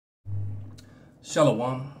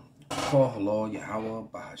Shalom, Kol Halo Yahweh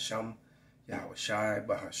Bahasham, Yahweh Shai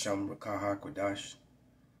Bahasham Rakaha Kodash.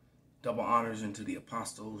 Double honors into the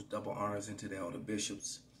apostles, double honors into the elder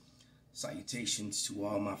bishops. Salutations to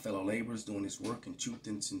all my fellow laborers doing this work in truth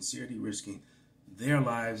and sincerity, risking their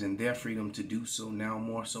lives and their freedom to do so now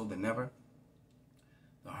more so than ever.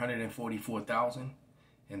 The 144,000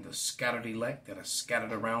 and the scattered elect that are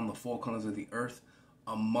scattered around the four corners of the earth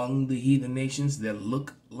among the heathen nations that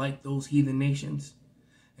look like those heathen nations.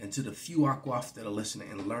 And to the few Akwaf that are listening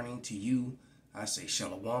and learning, to you, I say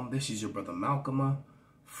Shalom. This is your brother Malcolm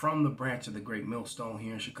from the branch of the Great Millstone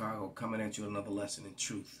here in Chicago, coming at you another lesson in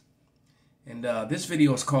truth. And this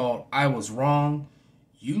video is called, I Was Wrong.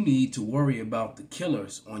 You need to worry about the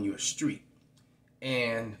killers on your street.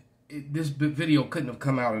 And this video couldn't have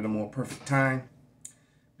come out at a more perfect time,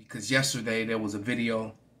 because yesterday there was a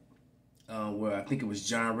video where I think it was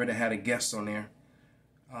John Ritter had a guest on there,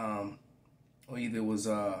 or either it was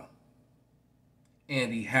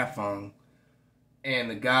Andy Hafong, and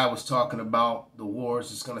the guy was talking about the wars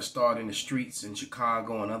that's going to start in the streets in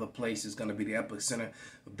Chicago and other places, going to be the epicenter,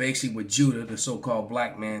 basically with Judah, the so-called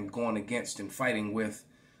black man, going against and fighting with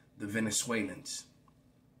the Venezuelans.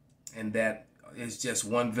 And that is just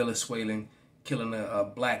one Venezuelan killing a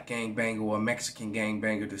black gangbanger or a Mexican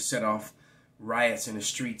gangbanger to set off riots in the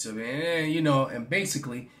streets of it, and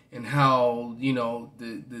basically, and how,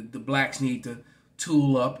 the blacks need to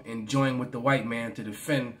tool up and join with the white man to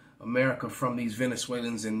defend America from these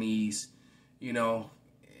Venezuelans and these,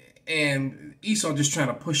 and Esau just trying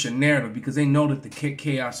to push a narrative because they know that the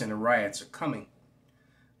chaos and the riots are coming.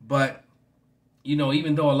 But,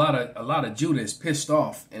 even though a lot of Judah is pissed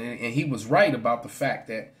off, and he was right about the fact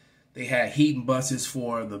that they had heating buses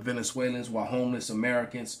for the Venezuelans while homeless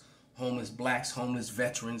Americans, homeless blacks, homeless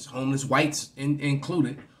veterans, homeless whites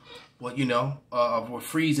included, were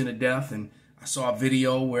freezing to death. And I saw a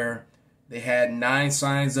video where they had 9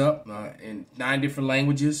 signs up in 9 different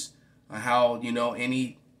languages, how,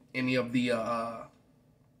 any of the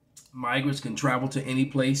migrants can travel to any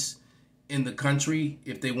place in the country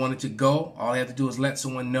if they wanted to go. All they have to do is let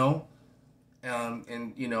someone know, and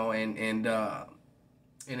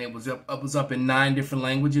it was up in 9 different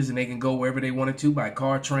languages, and they can go wherever they wanted to by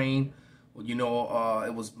car, train,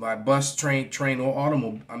 it was by bus, train or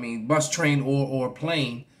automobile. Bus, train or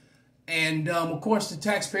plane, and of course the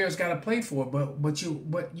taxpayers got to pay for it. But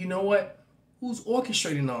you know what? Who's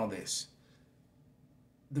orchestrating all this?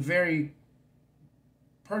 The very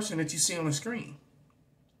person that you see on the screen,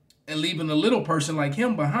 and leaving a little person like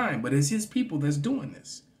him behind. But it's his people that's doing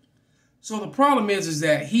this. So the problem is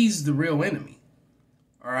that he's the real enemy.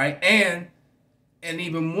 All right, and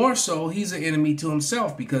even more so, he's an enemy to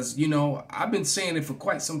himself, because, I've been saying it for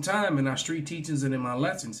quite some time in our street teachings and in my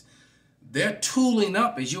lessons. They're tooling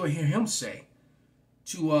up, as you'll hear him say,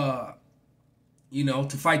 to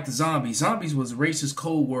fight the zombies. Zombies was a racist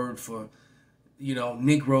code word for,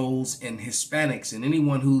 Negroes and Hispanics and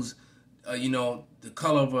anyone who's, the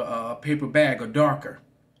color of a paper bag or darker.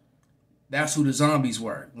 That's who the zombies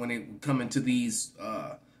were when they come into these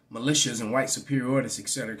militias and white superiorities,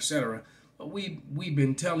 etc., etc. But we've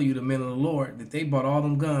been telling you, the men of the Lord, that they bought all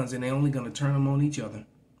them guns and they're only going to turn them on each other.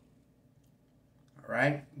 All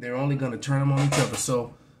right? They're only going to turn them on each other.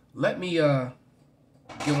 So let me get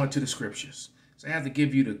on to the scriptures. So I have to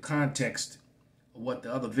give you the context of what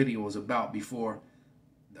the other video was about before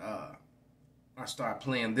I start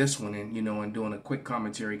playing this one and, and doing a quick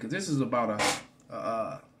commentary, because this is about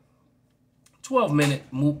a 12-minute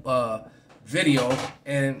video,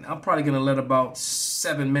 and I'm probably going to let about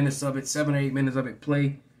 7 or 8 minutes of it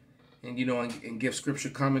play, and and give scripture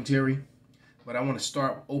commentary. But I want to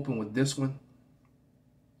start open with this one,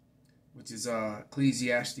 which is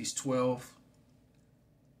Ecclesiastes 12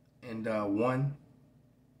 and 1.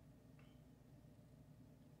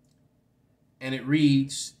 And it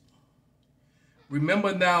reads,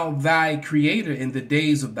 Remember now thy Creator in the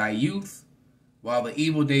days of thy youth, while the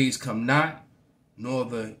evil days come not, nor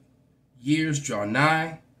the years draw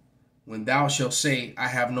nigh, when thou shalt say, I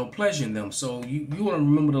have no pleasure in them. So you want to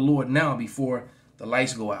remember the Lord now before the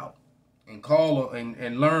lights go out, and call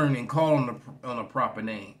and learn and call on a proper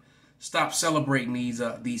name. Stop celebrating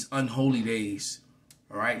these unholy days.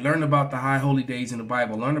 All right, learn about the high holy days in the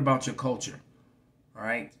Bible. Learn about your culture. All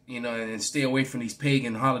right, and stay away from these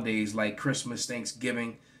pagan holidays like Christmas,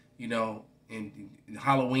 Thanksgiving, and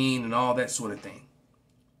Halloween and all that sort of thing.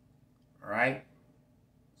 All right.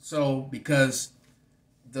 So, because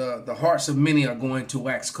the hearts of many are going to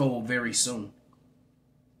wax cold very soon.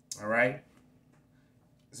 All right.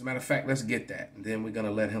 As a matter of fact, let's get that, and then we're going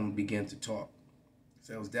to let him begin to talk.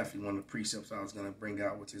 So that was definitely one of the precepts I was going to bring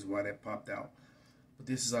out, which is why that popped out But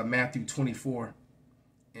this is Matthew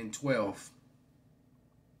 24:12.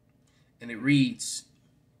 And it reads,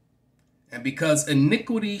 "And because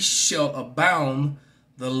iniquity shall abound,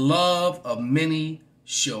 the love of many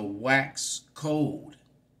shall wax cold."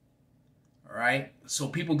 All right? So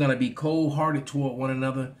people are going to be cold-hearted toward one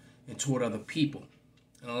another and toward other people.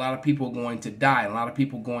 And a lot of people are going to die. A lot of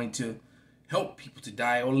people are going to help people to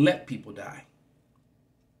die or let people die,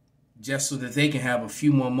 just so that they can have a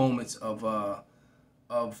few more moments of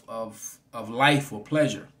life or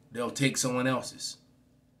pleasure. They'll take someone else's.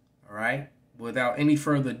 All right. Without any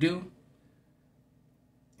further ado,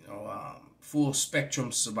 full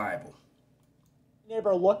spectrum survival.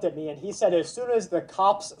 Neighbor looked at me and he said, as soon as the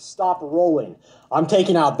cops stop rolling, I'm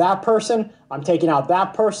taking out that person, I'm taking out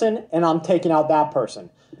that person, and I'm taking out that person.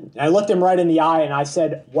 And I looked him right in the eye and I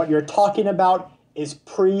said, what you're talking about is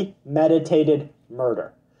premeditated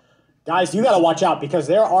murder. Guys, you got to watch out, because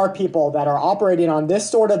there are people that are operating on this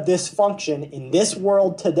sort of dysfunction in this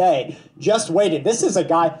world today. Just waiting. This is a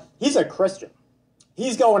guy, he's a Christian.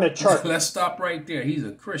 He's going to church. Let's stop right there. He's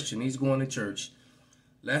a Christian. He's going to church.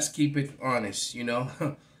 Let's keep it honest,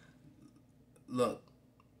 Look,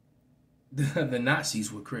 the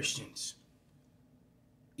Nazis were Christians.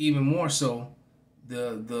 Even more so,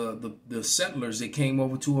 the settlers that came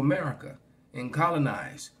over to America and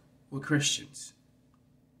colonized were Christians.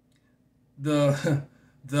 The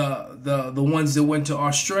ones that went to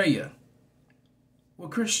Australia were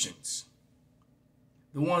Christians.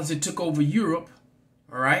 The ones that took over Europe,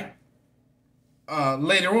 all right,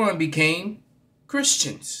 later on became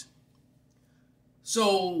Christians.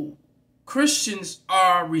 So Christians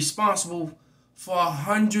are responsible for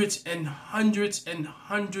hundreds and hundreds and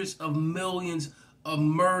hundreds of millions of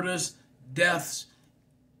murders, deaths,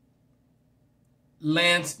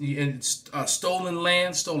 stolen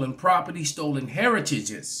land, stolen property, stolen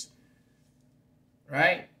heritages,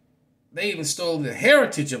 right? They even stole the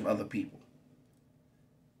heritage of other people.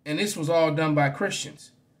 And this was all done by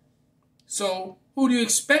Christians. So who do you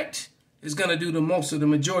expect is going to do the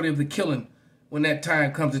majority of the killing when that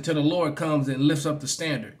time comes, until the Lord comes and lifts up the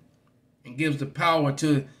standard and gives the power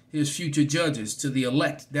to his future judges, to the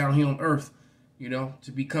elect down here on earth,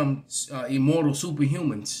 to become immortal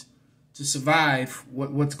superhumans, to survive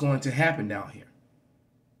what's going to happen down here.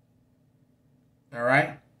 All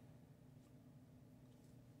right?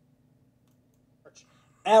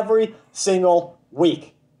 Every single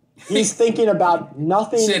week. He's thinking about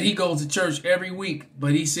nothing. He said he goes to church every week,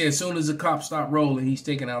 but he said as soon as the cops stop rolling, he's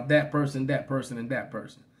taking out that person, and that person.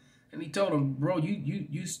 And he told him, bro,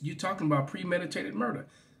 you talking about premeditated murder.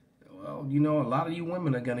 Well, a lot of you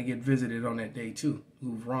women are going to get visited on that day too,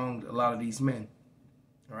 who've wronged a lot of these men.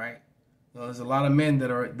 All right? There's a lot of men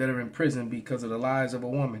that are in prison because of the lies of a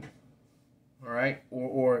woman, all right,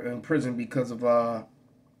 or in prison because of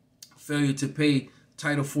failure to pay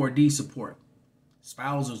Title 4D support,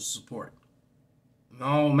 spousal support,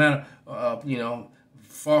 all manner,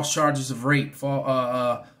 false charges of rape,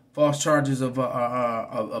 false charges of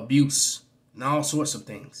abuse, and all sorts of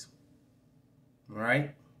things. All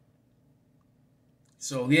right.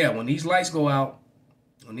 So yeah, when these lights go out,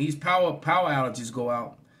 when these power outages go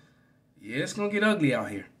out, yeah, it's going to get ugly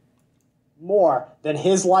out here. More than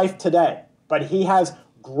his life today, but he has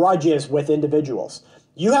grudges with individuals.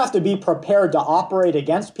 You have to be prepared to operate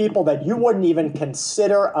against people that you wouldn't even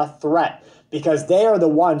consider a threat, because they are the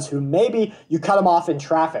ones who maybe you cut them off in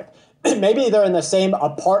traffic. Maybe they're in the same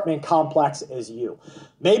apartment complex as you.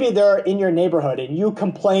 Maybe they're in your neighborhood and you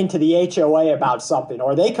complained to the HOA about something,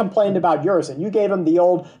 or they complained about yours and you gave them the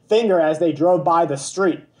old finger as they drove by the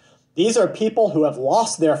street. These are people who have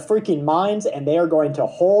lost their freaking minds, and they are going to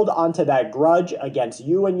hold onto that grudge against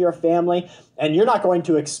you and your family, and you're not going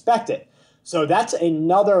to expect it. So that's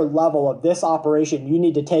another level of this operation you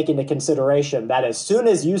need to take into consideration, that as soon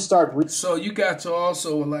as you start... So you got to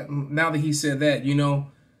also, now that he said that,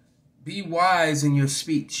 be wise in your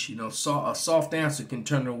speech. A soft answer can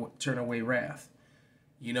turn away wrath.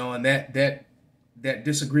 And that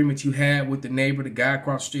disagreement you had with the neighbor, the guy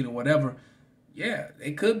across the street or whatever, yeah,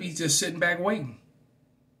 they could be just sitting back waiting.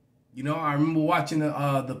 I remember watching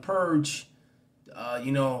the Purge.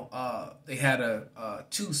 They had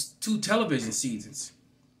two television seasons,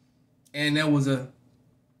 and there was a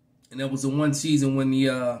one season when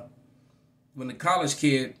the college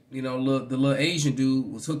kid, the little Asian dude,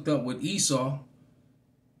 was hooked up with Esau,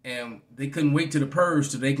 and they couldn't wait to the Purge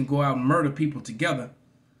so they can go out and murder people together.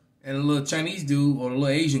 And the little Chinese dude, or the little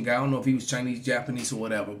Asian guy, I don't know if he was Chinese, Japanese, or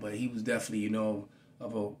whatever, but he was definitely, of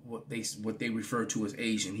what they refer to as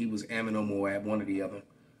Asian. He was Ammon or Moab, one or the other.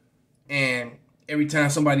 And every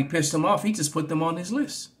time somebody pissed him off, he just put them on his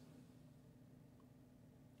list.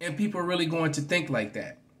 And people are really going to think like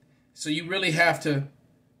that. So you really have to,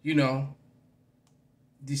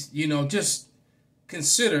 just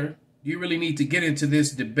consider, you really need to get into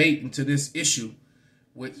this debate, into this issue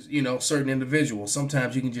with, certain individuals.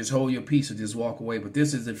 Sometimes you can just hold your peace or just walk away. But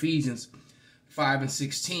this is Ephesians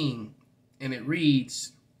 5:16, and it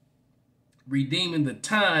reads, redeeming the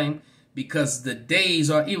time because the days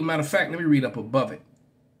are evil. Matter of fact, let me read up above it.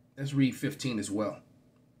 Let's read 15 as well.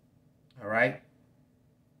 All right.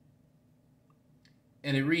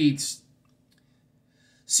 And it reads,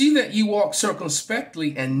 see that you walk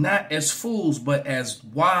circumspectly and not as fools, but as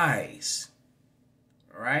wise.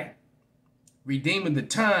 All right. Redeeming the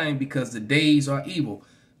time because the days are evil.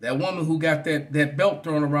 That woman who got that belt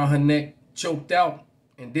thrown around her neck, choked out,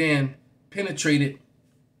 and then penetrated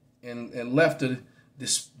and left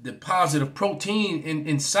this deposit of protein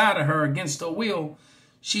inside of her against her will.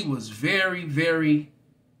 She was very, very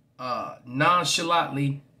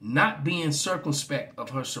nonchalantly not being circumspect of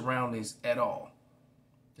her surroundings at all.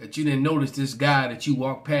 That you didn't notice this guy that you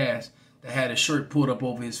walked past that had his shirt pulled up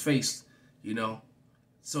over his face,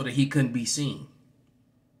 so that he couldn't be seen.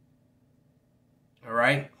 All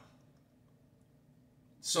right.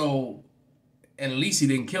 So, and at least he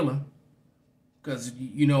didn't kill her. Because,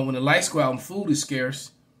 when the lights go out and food is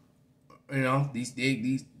scarce,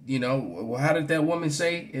 these well, how did that woman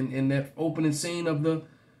say in that opening scene of the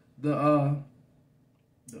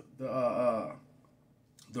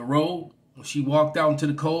road, when she walked out into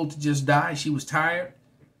the cold to just die? She was tired,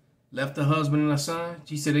 left her husband and her son.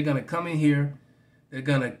 She said, they're going to come in here, they're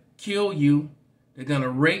going to kill you, they're going to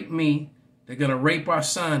rape me, they're going to rape our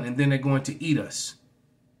son, and then they're going to eat us.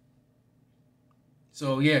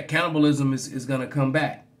 So yeah, cannibalism is going to come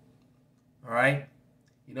back. All right.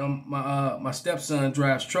 My stepson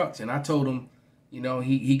drives trucks, and I told him,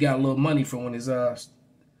 he got a little money from when his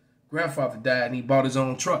grandfather died, and he bought his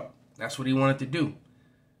own truck. That's what he wanted to do.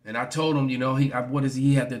 And I told him, he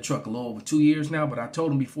had that truck a little over 2 years now, but I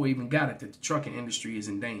told him before he even got it that the trucking industry is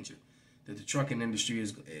in danger. That the trucking industry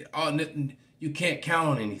is, you can't count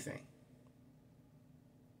on anything.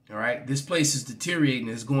 All right. This place is deteriorating.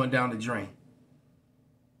 It's going down the drain.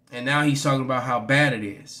 And now he's talking about how bad it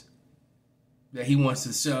is. That he wants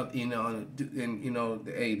to sell, hey,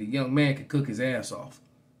 the young man can cook his ass off.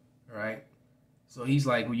 All right. So he's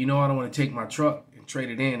like, well, I don't want to take my truck and trade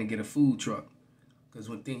it in and get a food truck. Because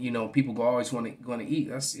when people always going to eat.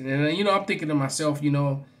 And I'm thinking to myself,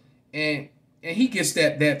 and he gets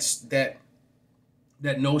that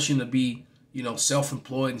notion to be,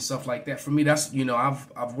 self-employed and stuff like that. For me, that's,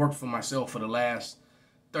 I've worked for myself for the last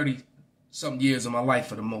 30-some years of my life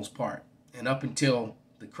for the most part. And up until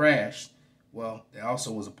the crash, well, that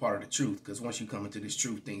also was a part of the truth. Because once you come into this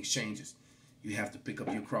truth, things changes. You have to pick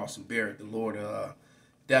up your cross and bear it. The Lord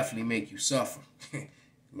definitely make you suffer.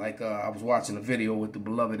 Like I was watching a video with the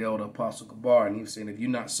beloved elder Apostle Gabar, and he was saying, if you're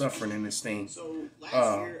not suffering in this thing,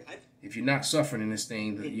 if you're not suffering in this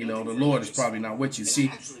thing, the Lord is probably not with you. See,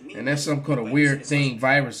 and that's some kind of weird thing,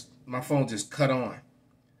 virus. My phone just cut on.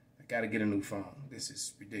 I got to get a new phone. This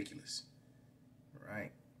is ridiculous.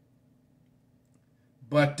 Right?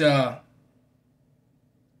 But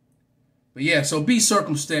yeah, so be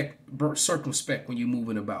circumspect when you're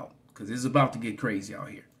moving about, because it's about to get crazy out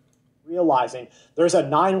here. Realizing there's a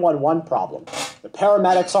 911 problem. The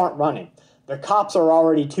paramedics aren't running. The cops are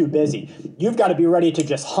already too busy. You've got to be ready to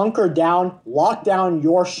just hunker down, lock down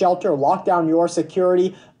your shelter, lock down your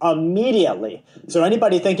security immediately. So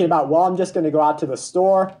anybody thinking about, well, I'm just going to go out to the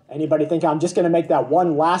store, anybody thinking I'm just going to make that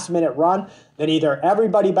one last minute run, then either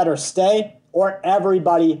everybody better stay or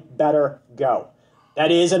everybody better go.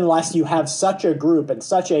 That is, unless you have such a group and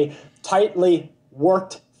such a tightly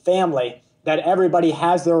worked family that everybody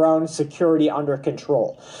has their own security under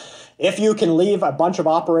control. If you can leave a bunch of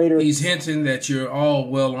operators... He's hinting that you're all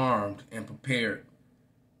well armed and prepared.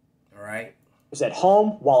 All right? ...at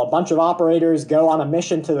home while a bunch of operators go on a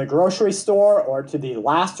mission to the grocery store or to the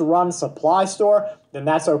last run supply store, then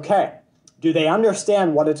that's okay. Do they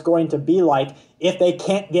understand what it's going to be like if they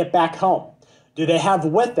can't get back home? Do they have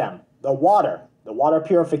with them the water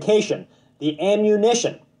purification, the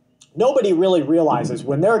ammunition? Nobody really realizes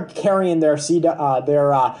when they're carrying their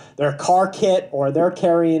car kit or they're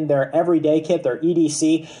carrying their everyday kit, their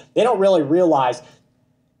EDC, they don't really realize.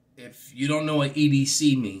 If you don't know what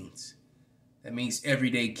EDC means, that means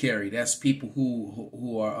everyday carry. That's people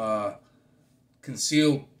who are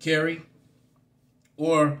concealed carry,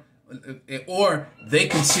 or they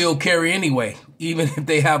conceal carry anyway, even if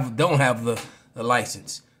they don't have the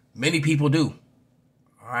license. Many people do.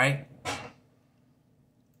 All right.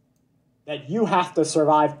 That you have to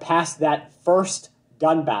survive past that first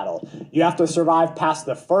gun battle. You have to survive past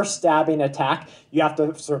the first stabbing attack. You have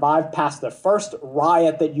to survive past the first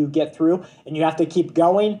riot that you get through, and you have to keep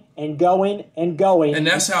going and going and going. And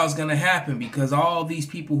that's how it's going to happen, because all these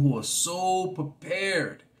people who are so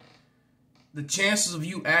prepared, the chances of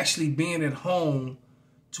you actually being at home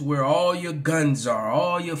to where all your guns are,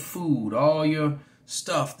 all your food, all your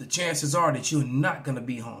stuff, the chances are that you're not going to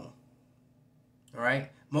be home. All right?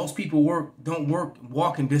 Most people don't work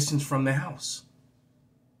walking distance from their house.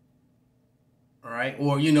 All right?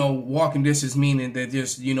 Or, walking distance meaning they're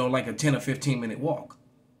just, like a 10 or 15 minute walk.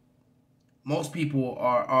 Most people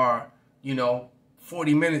are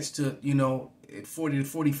 40 minutes to, 40 to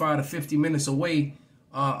 45 to 50 minutes away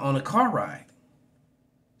on a car ride.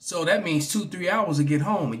 So that means 2-3 hours to get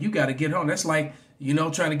home, and you got to get home. That's like,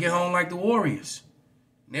 trying to get home like the Warriors.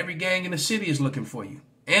 And every gang in the city is looking for you,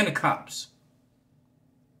 and the cops.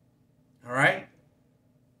 All right?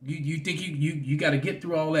 You think you got to get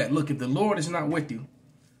through all that. Look, if the Lord is not with you,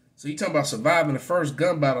 so you talking about surviving the first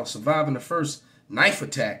gun battle, surviving the first knife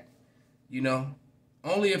attack,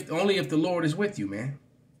 only if the Lord is with you, man.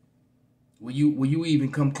 Will you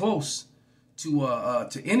even come close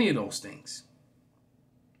to any of those things?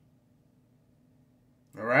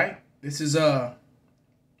 All right? This is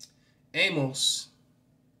Amos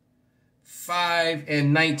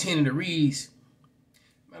 5:19, and it reads,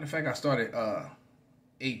 matter of fact, I started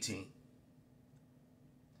 18.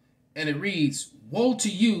 And it reads, woe to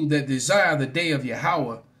you that desire the day of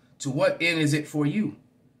Yahweh, to what end is it for you?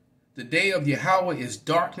 The day of Yahweh is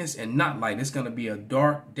darkness and not light. It's going to be a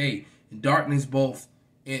dark day. And darkness both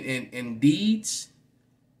in deeds,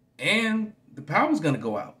 and the power's going to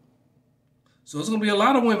go out. So there's going to be a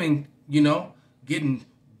lot of women, getting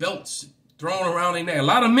belts thrown around in there. A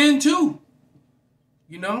lot of men too.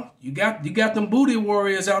 You got them booty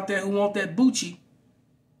warriors out there who want that Bucci.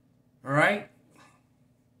 All right?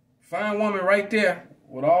 Fine woman right there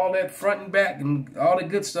with all that front and back and all the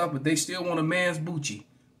good stuff, but they still want a man's Bucci.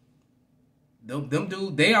 Them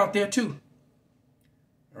dudes, they out there too.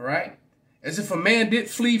 All right? As if a man did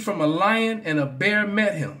flee from a lion and a bear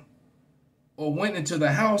met him, or went into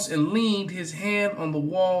the house and leaned his hand on the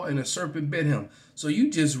wall and a serpent bit him. So you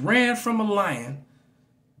just ran from a lion,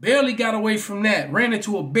 barely got away from that, ran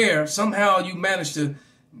into a bear. Somehow you managed to,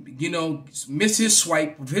 miss his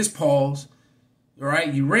swipe with his paws. All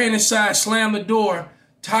right? You ran inside, slammed the door,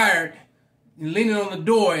 tired, leaning on the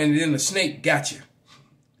door, and then the snake got you.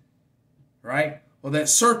 Right? Well, that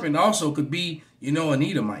serpent also could be, an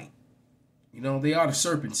Edomite. They are the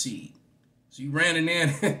serpent seed. So you ran in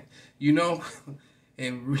there,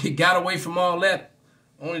 and got away from all that,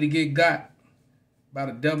 only to get got by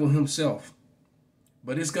the devil himself.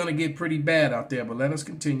 But it's going to get pretty bad out there, but let us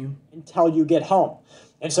continue. Until you get home.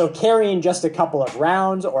 And so carrying just a couple of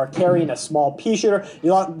rounds or carrying a small pea shooter,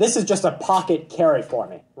 this is just a pocket carry for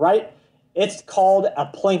me, right? It's called a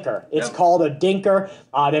plinker. It's called a dinker.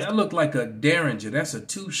 That looked like a derringer. That's a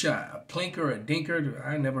two-shot. A plinker, a dinker.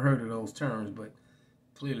 I never heard of those terms, but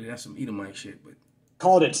clearly that's some Edomite shit. But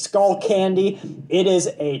called it skull candy. It is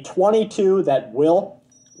a 22 that will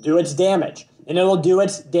do its damage, and it'll do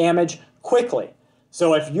its damage quickly.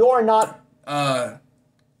 So if you're not...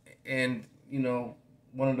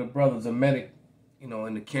 one of the brothers, a medic,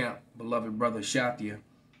 in the camp, beloved brother Shatia,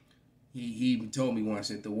 he even told me once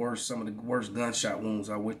that some of the worst gunshot wounds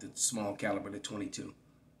are with the small caliber, the 22.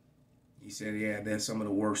 He said, yeah, they're some of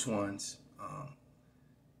the worst ones.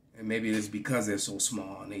 And maybe it's because they're so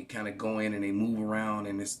small and they kind of go in and they move around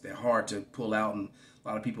and they're hard to pull out, and a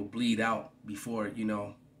lot of people bleed out before the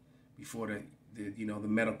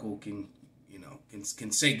medical can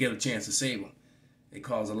get a chance to save them. They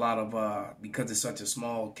cause a lot of, because it's such a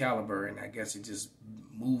small caliber, and I guess it just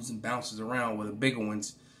moves and bounces around, where the bigger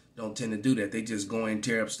ones don't tend to do that. They just go in,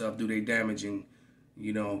 tear up stuff, do their damage, and,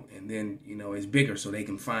 and then, it's bigger so they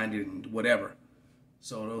can find it and whatever.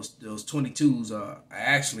 So those 22s are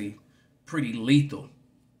actually pretty lethal,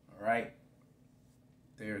 all right?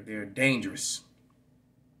 They're dangerous,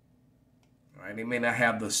 all right? They may not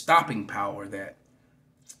have the stopping power that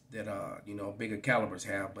bigger calibers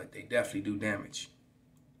have, but they definitely do damage.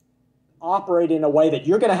 Operate in a way that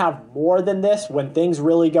you're going to have more than this when things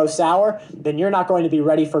really go sour, then you're not going to be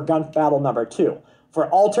ready for gun battle number 2, for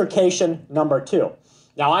altercation number 2.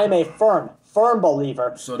 Now, I am a firm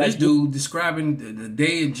believer. So this dude describing the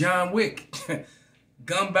day of John Wick,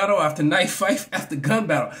 gun battle after knife fight after gun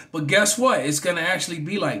battle. But guess what? It's going to actually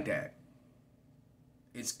be like that.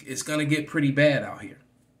 It's going to get pretty bad out here.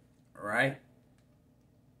 All right?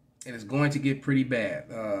 And it's going to get pretty bad.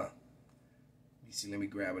 Let me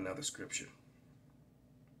grab another scripture.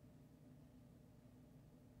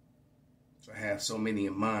 So I have so many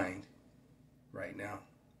in mind right now.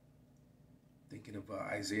 Thinking of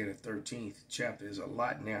Isaiah the 13th chapter. There's a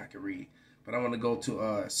lot in there I could read. But I want to go to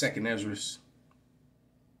 2nd Ezra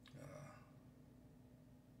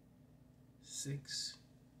 6,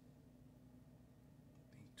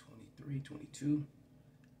 I think 23, 22.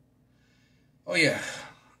 Oh, yeah.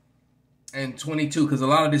 And 22, because a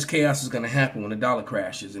lot of this chaos is going to happen when the dollar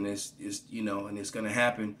crashes. And it's you know, and it's going to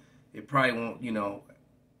happen. It probably won't, you know,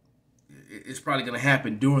 it's probably going to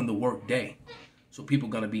happen during the work day. So people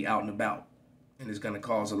are going to be out and about. And it's going to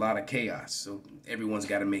cause a lot of chaos. So everyone's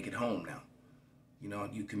got to make it home now. You know,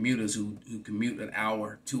 you commuters who commute an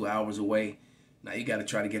hour, 2 hours away, now you got to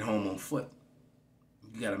try to get home on foot.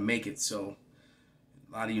 You got to make it. So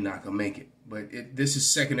a lot of you not going to make it. But this is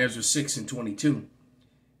 2nd Ezra 6 and 22.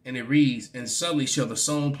 And it reads, and suddenly shall the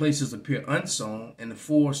sown places appear unsown, and the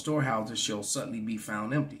 4 storehouses shall suddenly be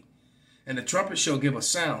found empty. And the trumpet shall give a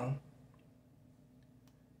sound.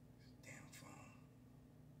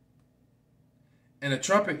 And the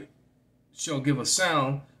trumpet shall give a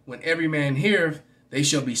sound. When every man heareth, they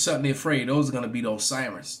shall be suddenly afraid. Those are going to be those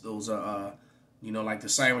sirens. Those are, you know, like the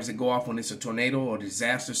sirens that go off when it's a tornado, or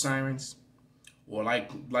disaster sirens, or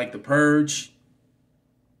like the purge.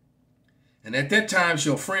 And at that time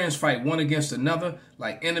shall friends fight one against another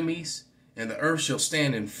like enemies, and the earth shall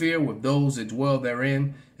stand in fear with those that dwell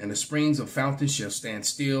therein, and the springs of fountains shall stand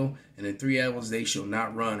still, and in 3 hours they shall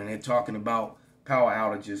not run. And they're talking about power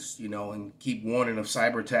outages, you know, and keep warning of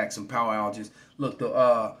cyber attacks and power outages. Look,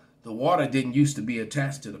 the water didn't used to be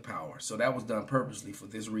attached to the power, so that was done purposely for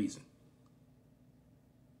this reason.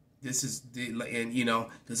 This is, and you know,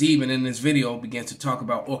 because even in this video begins to talk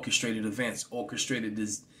about orchestrated events, orchestrated,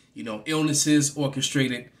 you know, illnesses,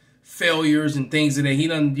 orchestrated failures and things that he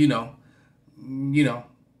done, you know,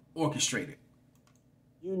 orchestrated.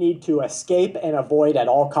 You need to escape and avoid at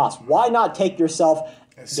all costs. Why not take yourself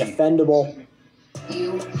defendable?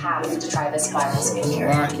 You have to try this viral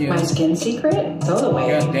skincare. My skin secret? Throw it away.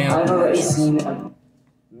 Goddamn. I've already seen a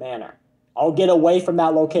manner. I'll get away from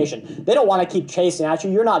that location. They don't want to keep chasing at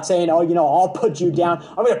you. You're not saying, oh, you know, I'll put you down.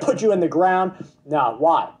 I'm going to put you in the ground. No,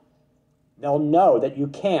 why? They'll know that you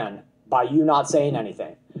can by you not saying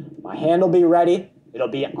anything. My hand will be ready. It'll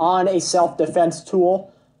be on a self-defense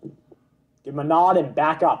tool. Give them a nod and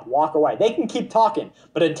back up. Walk away. They can keep talking,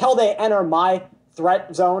 but until they enter my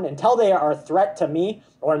threat zone, until they are a threat to me,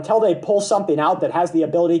 or until they pull something out that has the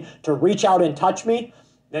ability to reach out and touch me,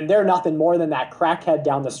 then they're nothing more than that crackhead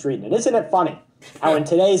down the street. And isn't it funny how in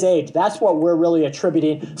today's age, that's what we're really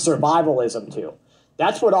attributing survivalism to.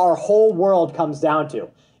 That's what our whole world comes down to,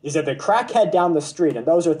 is that the crackhead down the street, and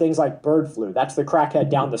those are things like bird flu, that's the crackhead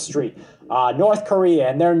down the street. North Korea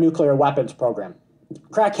and their nuclear weapons program,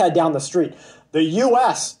 crackhead down the street. The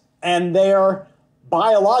U.S. and their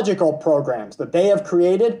biological programs that they have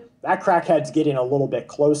created, that crackhead's getting a little bit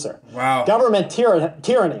closer. Wow. Government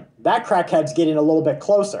tyranny, that crackhead's getting a little bit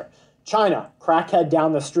closer. China, crackhead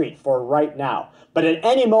down the street for right now. But at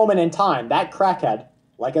any moment in time, that crackhead,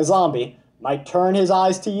 like a zombie, might turn his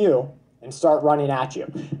eyes to you and start running at you.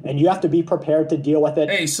 And you have to be prepared to deal with it.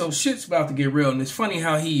 Hey, so shit's about to get real. And it's funny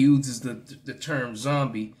how he uses the term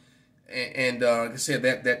zombie. And like I said,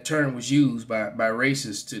 that term was used by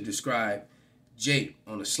racists to describe Jake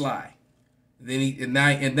on the sly. Then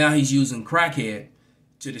now he's using crackhead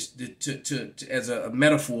to as a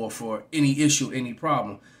metaphor for any issue, any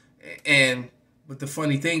problem. But the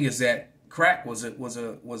funny thing is that crack was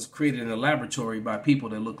created in a laboratory by people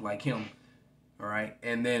that look like him, all right,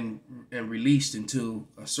 and released into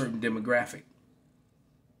a certain demographic.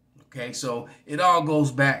 Okay, so it all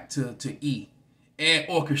goes back to E. And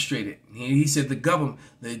orchestrated. He said the government,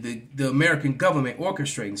 the American government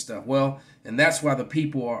orchestrating stuff. Well, and that's why the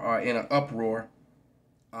people are in an uproar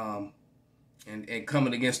and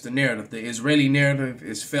coming against the narrative. The Israeli narrative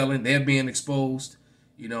is failing. They're being exposed.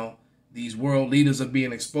 You know, these world leaders are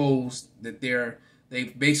being exposed that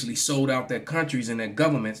they've basically sold out their countries and their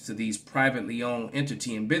governments to these privately owned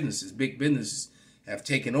entity and businesses. Big businesses have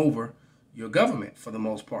taken over your government for the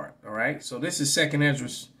most part. All right. So this is 2nd Ezra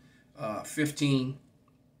 15,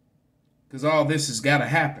 because all this has got to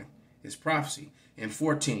happen. It's prophecy. And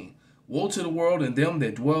 14, woe to the world and them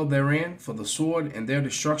that dwell therein, for the sword and their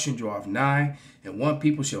destruction draweth nigh, and one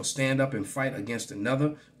people shall stand up and fight against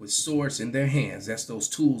another with swords in their hands. That's those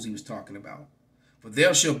tools he was talking about. For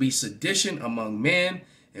there shall be sedition among men,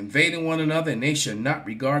 invading one another, and they shall not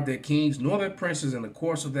regard their kings nor their princes. In the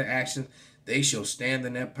course of their actions they shall stand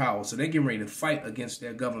in their power. So they're getting ready to fight against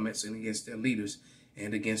their governments and against their leaders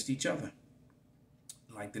and against each other.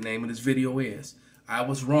 Like the name of this video is, I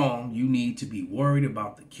was wrong. You need to be worried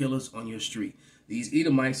about the killers on your street. these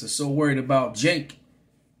Edomites are so worried about Jake,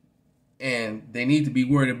 and they need to be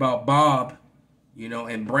worried about Bob, you know,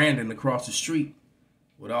 and Brandon across the street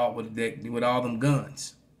with all them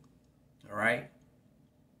guns. All right,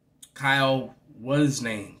 Kyle, what's his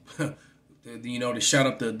name? You know, to shut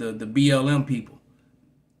up the BLM people.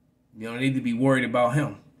 You don't need to be worried about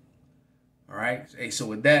him. All right. Hey, so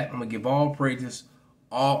with that, I'm gonna give all praises,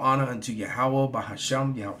 all honor unto Yahweh,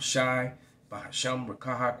 Bahasham, Yahushai, Bahasham,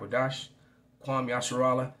 Rakaha Kodash, Kwam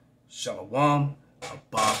Yasharala, Shalom,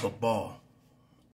 Abba Babal.